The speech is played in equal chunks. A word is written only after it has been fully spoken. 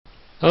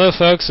Hello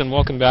folks, and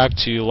welcome back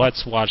to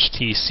Let's Watch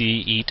TC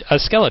Eat a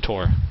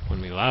Skeletor.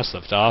 When we last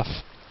left off,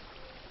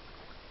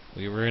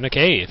 we were in a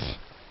cave.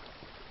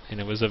 And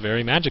it was a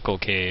very magical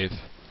cave.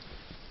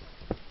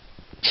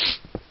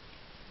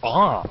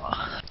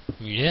 Ah.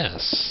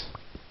 Yes.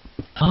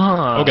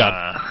 Ah. Oh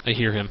god, I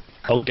hear him.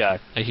 Oh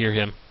god. I hear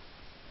him.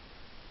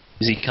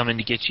 Is he coming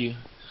to get you?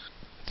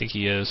 I think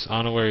he is. I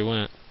don't know where he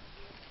went.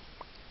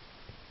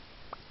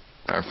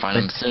 Better find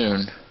him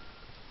soon.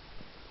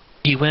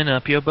 He went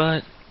up your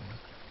butt?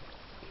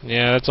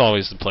 Yeah, that's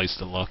always the place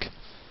to look.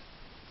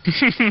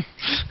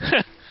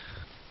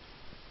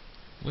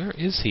 Where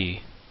is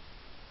he?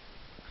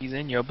 He's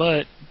in your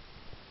butt.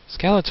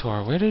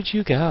 Skeletor, where did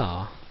you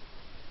go?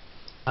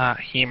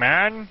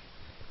 He-Man?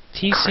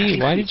 TC,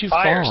 why did you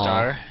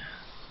Firestar.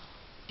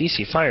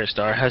 DC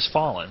Firestar has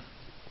fallen.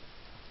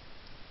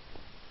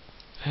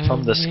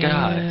 From the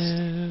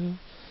skies.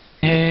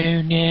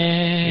 Oh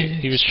no.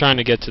 He was trying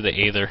to get to the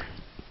Aether.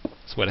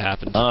 That's what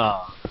happened.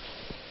 Ah.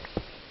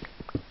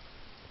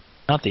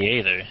 Not the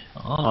Aether.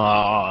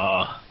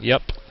 Ah.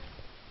 Yep.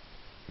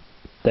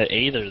 That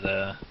Aether,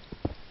 the...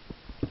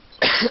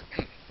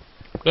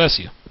 Bless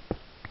you.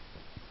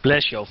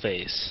 Bless your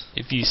face.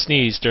 If you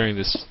sneeze during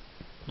this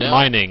No.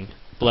 mining,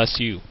 bless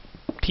you.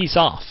 Peace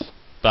off.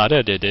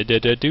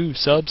 Ba-da-da-da-da-da-do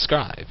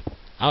subscribe.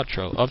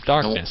 Outro of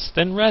darkness,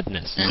 then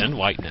redness, then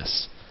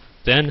whiteness,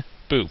 then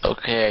boop.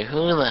 Okay,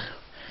 who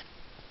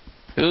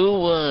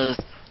was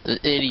the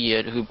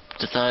idiot who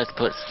decided to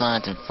put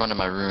signs in front of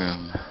my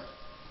room?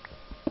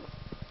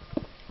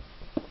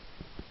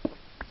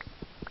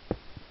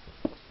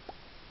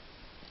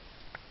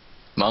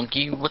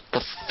 Monkey, what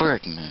the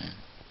frick, man?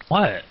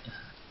 What?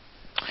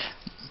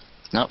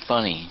 It's not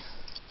funny.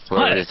 What?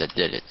 Whoever it is that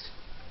did it.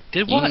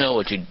 Did what? You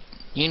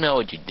know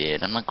what you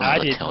did. I'm not I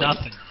going to did tell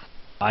nothing.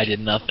 I did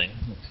nothing.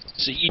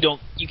 So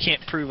you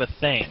can't prove a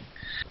thing.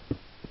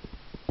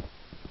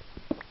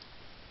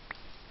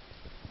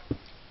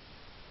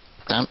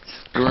 Stop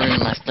screwing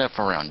my stuff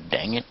around,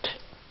 dang it.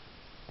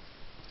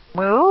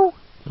 Meow.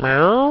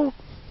 Meow.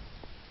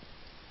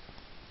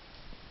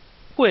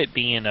 Quit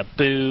being a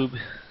boob.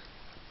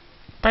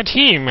 But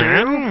he,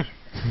 man.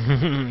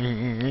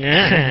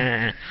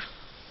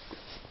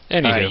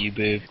 Anywho. Alright, you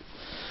boob.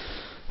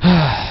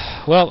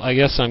 Well, I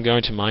guess I'm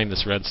going to mine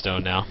this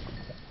redstone now.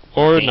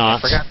 Or Dang, not.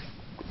 I forgot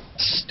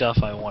stuff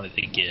I wanted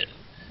to get.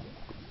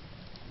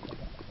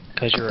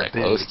 Because you're a That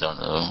boob. glowstone,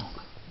 though.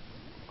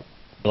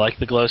 You like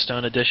the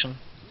glowstone edition?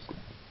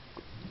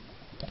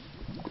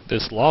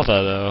 This lava,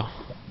 though.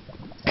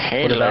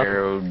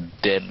 Hello,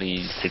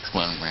 deadly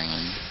 6-1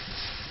 ring.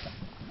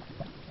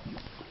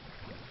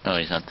 Oh,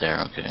 he's not there,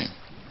 okay.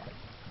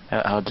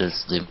 I'll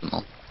just leave him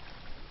alone.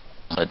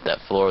 But that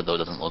floor, though,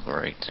 doesn't look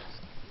right.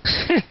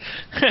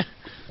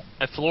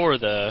 That floor,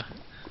 though.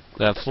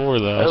 That floor,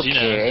 though. Okay, you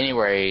know.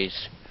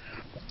 anyways.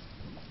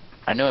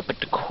 I know I put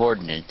the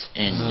coordinates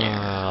in there.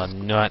 Ah,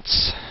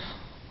 nuts.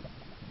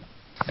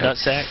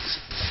 Nutsacks.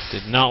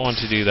 Did not want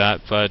to do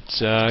that, but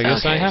I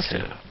guess I Okay, have so-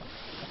 to.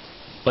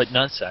 But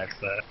nutsacks,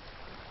 though.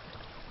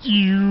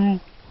 You.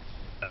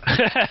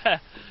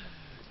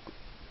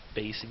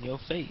 Bass in your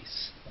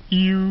face.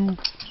 You.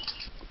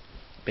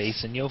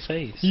 Bass in your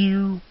face.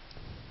 You.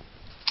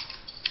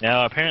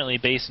 Now, apparently,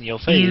 bass in your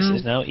face You.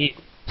 is now it.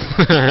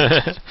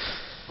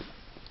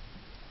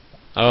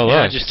 Oh, Yeah,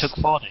 I look. just took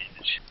fall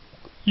damage.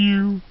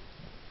 You.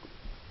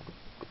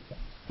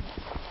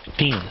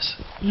 Penis.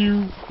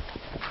 You.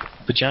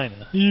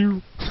 Vagina.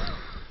 You.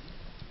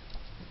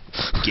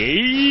 Gay.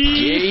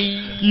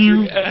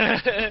 You.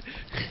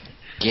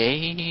 Gay.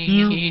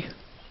 You.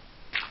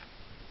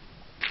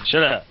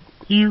 Shut up.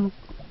 You.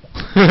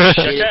 Shut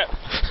it. up.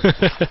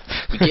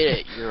 We get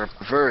it, you're a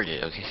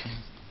perverted, okay?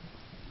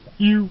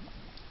 You.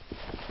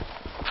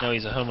 No,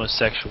 he's a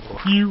homosexual.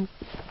 You.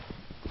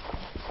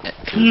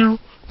 You.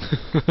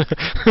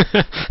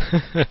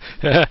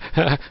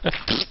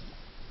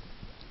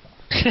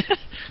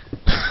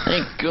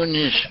 Thank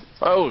goodness.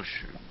 Oh,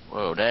 shoot.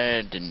 Whoa,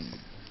 that didn't...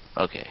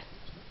 Okay.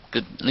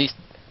 Good, at least...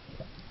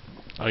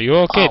 Are you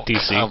okay, Oh,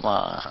 DC? come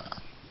on.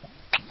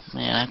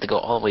 Man, I have to go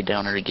all the way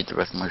down there to get the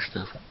rest of my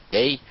stuff.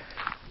 Hey?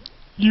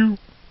 You.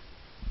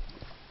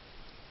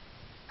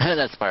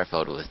 That spider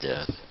fell to his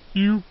death.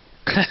 You.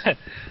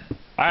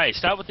 Alright,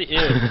 stop with the ew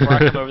before I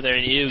come over there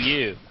and ew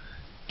you.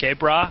 Okay,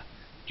 brah?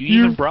 Do you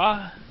You. even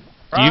brah?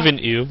 Do you even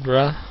ew,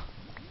 bruh?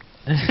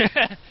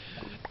 I'm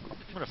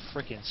gonna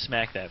frickin'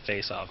 smack that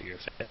face off your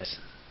face.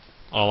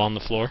 All on the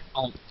floor?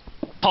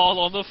 All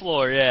on the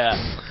floor, yeah.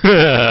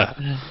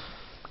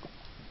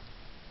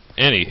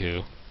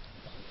 Anywho.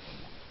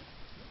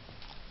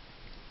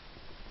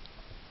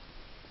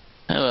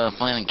 Oh, well, I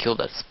finally killed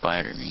that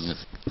spider. He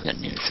was a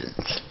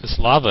nuisance. This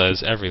lava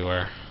is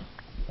everywhere.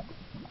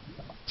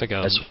 It's like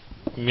a That's-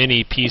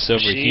 mini piece over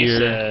She here.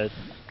 said,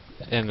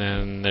 And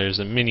then there's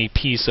a mini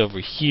piece over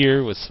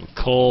here with some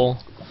coal.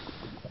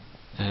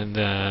 And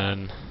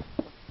then...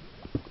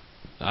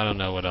 I don't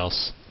know what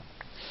else.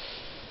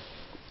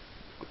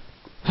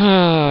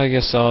 I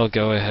guess I'll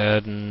go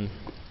ahead and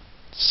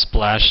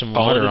splash some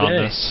Call it water a on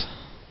day. this.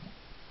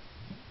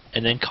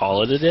 and then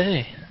call it a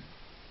day.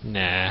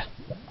 Nah.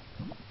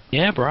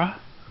 Yeah, bruh.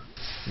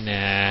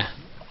 Nah.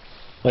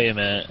 Wait a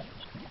minute.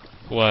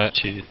 What?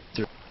 2,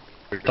 3.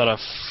 Thought I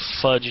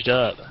fudged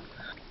up.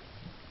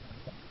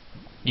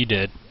 You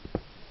did.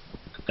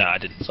 No, I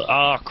didn't.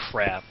 Oh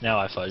crap! Now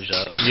I fudged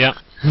up. Yep.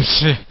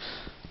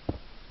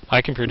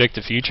 I can predict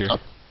the future.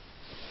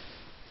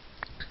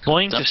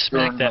 Going to That's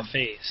smack fair that enough.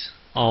 face.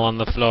 All on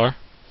the floor.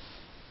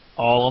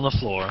 All on the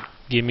floor.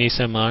 Give me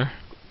some more.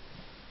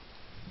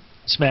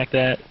 Smack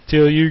that.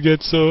 Till you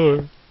get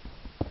sore.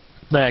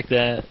 Smack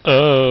that.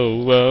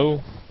 Oh, whoa.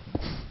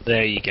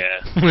 There you go.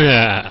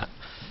 Yeah.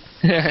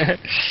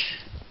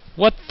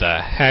 What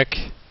the heck?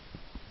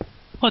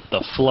 What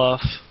the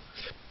fluff?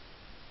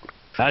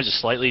 I just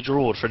slightly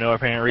drooled for no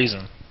apparent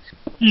reason.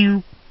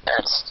 You.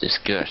 That's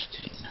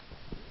disgusting.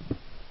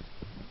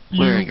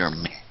 Where are your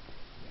men?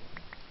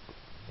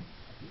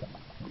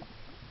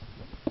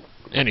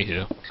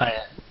 Anywho,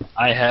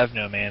 I have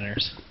no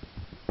manners.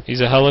 he's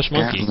a hellish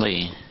monkey.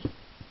 Apparently.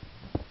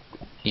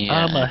 Yeah,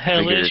 I'm a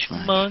figured hellish as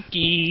much.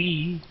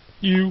 monkey.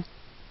 You.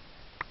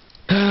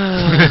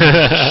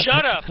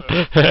 Shut up!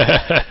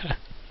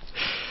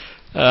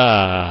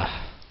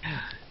 Ah.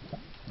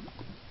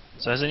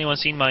 So has anyone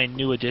seen my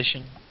new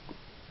addition?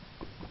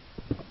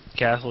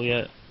 Castle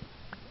yet?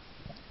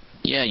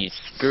 Yeah, you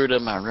screwed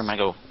up my room. I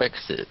go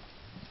fix it.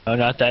 Oh,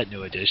 not that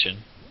new addition.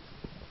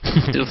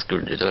 Still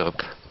screwed it up.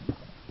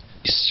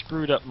 You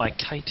screwed up my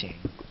kiting.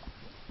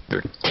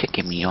 You're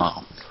ticking me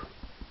off.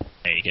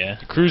 There you go.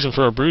 Cruising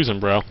for a bruising,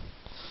 bro.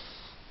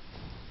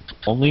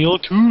 Only on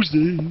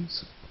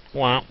Tuesdays.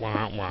 Wah,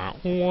 wah, wah,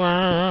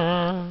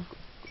 wah.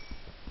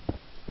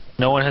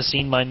 No one has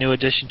seen my new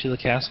addition to the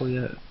castle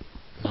yet.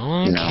 No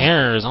one No.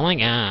 cares. Oh my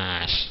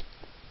gosh.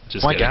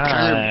 Just Oh my kidding.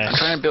 God. I'm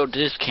trying to build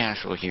this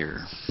castle here.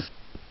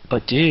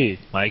 But dude,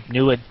 my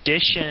new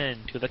addition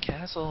to the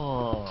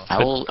castle.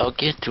 I'll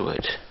get to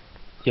it.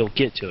 You'll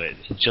get to it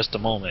in just a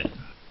moment.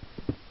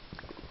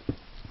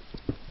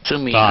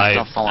 Assuming I'm 5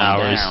 not falling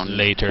hours down.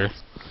 later.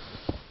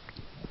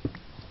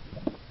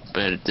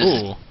 But this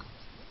Ooh. is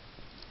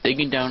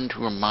digging down into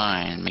a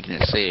mine, making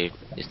it safe,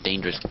 is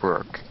dangerous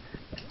work.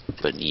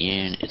 But in the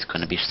end, it's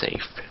gonna be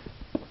safe.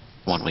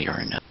 One way or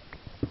another.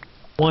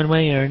 One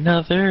way or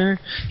another,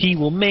 he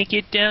will make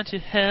it down to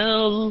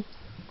hell.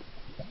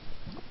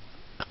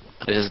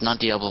 This is not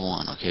Diablo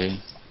 1, okay?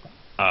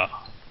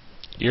 Oh.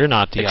 You're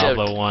not Except-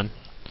 Diablo 1.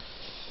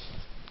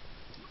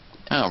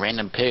 Oh,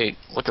 random pig.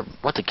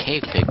 What's a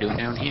cave pig doing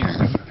down here?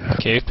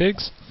 Cave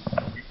pigs?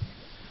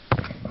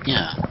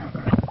 Yeah.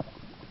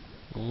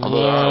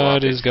 Although there are a lot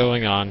What of is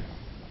going on?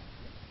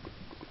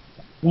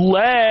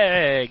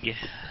 Lag!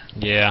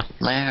 Yeah.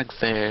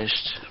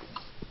 Lagfest.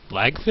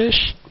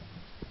 Lagfish?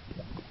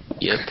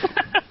 Yep.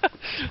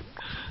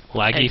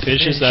 Laggy Lagfish.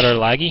 fishes that are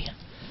laggy?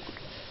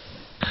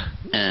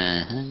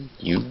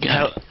 You got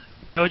How, it.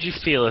 how would you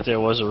feel if there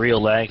was a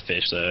real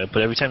lagfish though,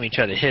 but every time you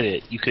try to hit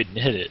it, you couldn't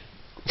hit it?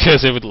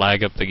 Because it would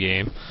lag up the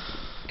game.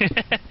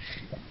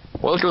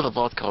 World of the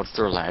Vault called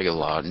Sir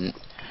Lag-a-lot, and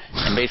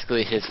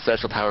basically his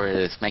special power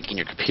is making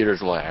your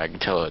computers lag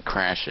until it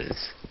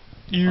crashes.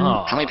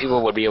 Oh, How many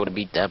people would be able to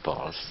beat that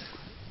boss?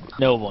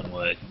 no one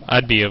would.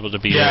 I'd be able to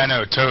beat Yeah, I it.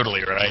 know,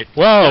 totally, right?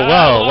 Whoa,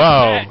 Ah,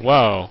 whoa, okay.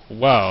 whoa,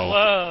 whoa,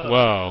 Whoa.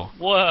 whoa,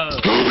 Whoa!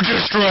 Who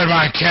destroyed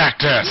my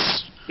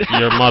cactus? whoa.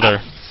 Your mother.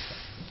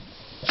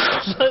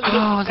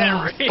 Oh,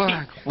 that the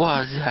fuck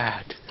was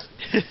that?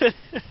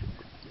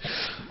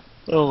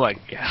 Oh my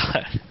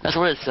god. That's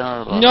what it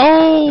sounded like.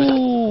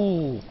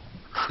 No!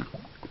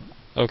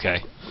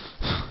 Okay.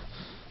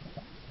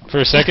 For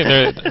a second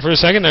there,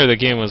 the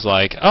game was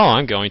like, "Oh,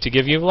 I'm going to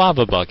give you a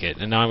lava bucket,"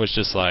 and I was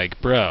just like,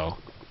 "Bro,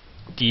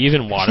 do you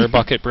even water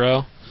bucket,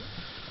 bro?"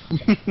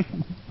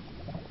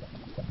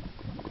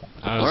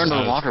 Learn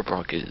the water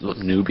bucket, look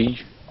newbie.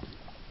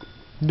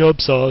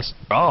 Nub sauce.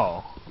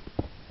 Oh.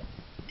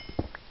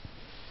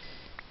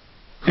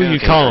 Who you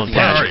Okay, calling,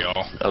 Where are Patrick?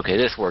 y'all? Okay,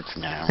 this works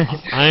now.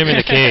 I am in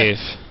a cave.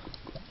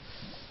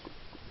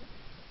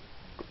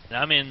 And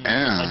I'm in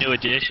Ah. a new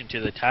addition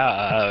to the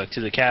to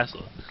the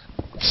castle.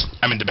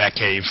 I'm in the back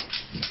cave.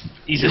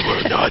 He's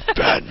not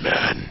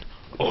Batman.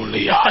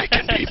 Only I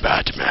can be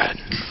Batman.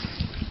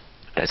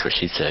 That's what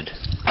she said.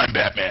 I'm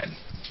Batman.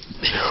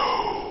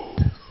 No.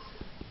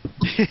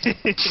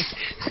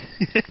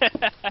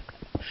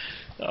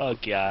 Oh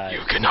god.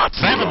 cannot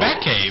I have a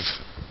back cave.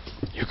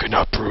 You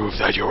cannot prove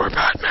that you're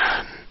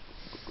Batman.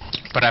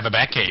 But I have a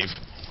back cave.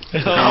 Oh,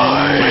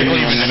 Michael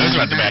even knows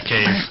about the back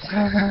cave.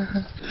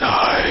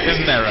 Lies.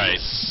 Isn't that right?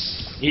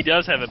 he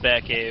does have a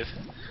bat cave.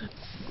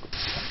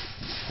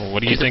 Well,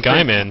 what do you think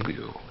I'm in?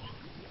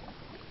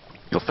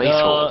 Your face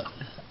hole.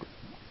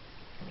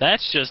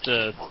 That's just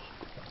a.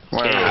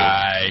 Wow.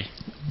 Hi.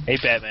 Hey,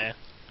 Batman.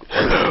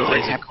 Hello. What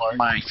happened to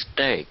my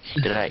steak?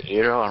 Did I eat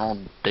it? I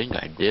don't think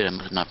I did. I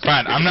must not.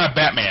 Fine, I'm not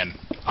Batman.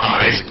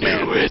 I Isaac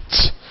Man. knew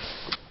it.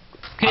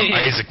 I'm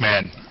Isaac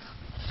Man.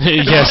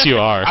 Yes, you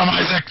are. I'm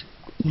Isaac.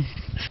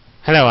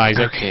 Hello,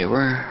 Isaac. Okay,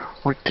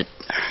 what did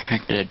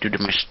I do to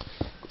my...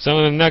 So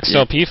in the next Yeah.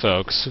 LP,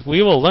 folks,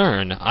 we will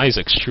learn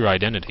Isaac's true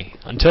identity.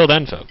 Until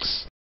then,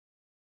 folks,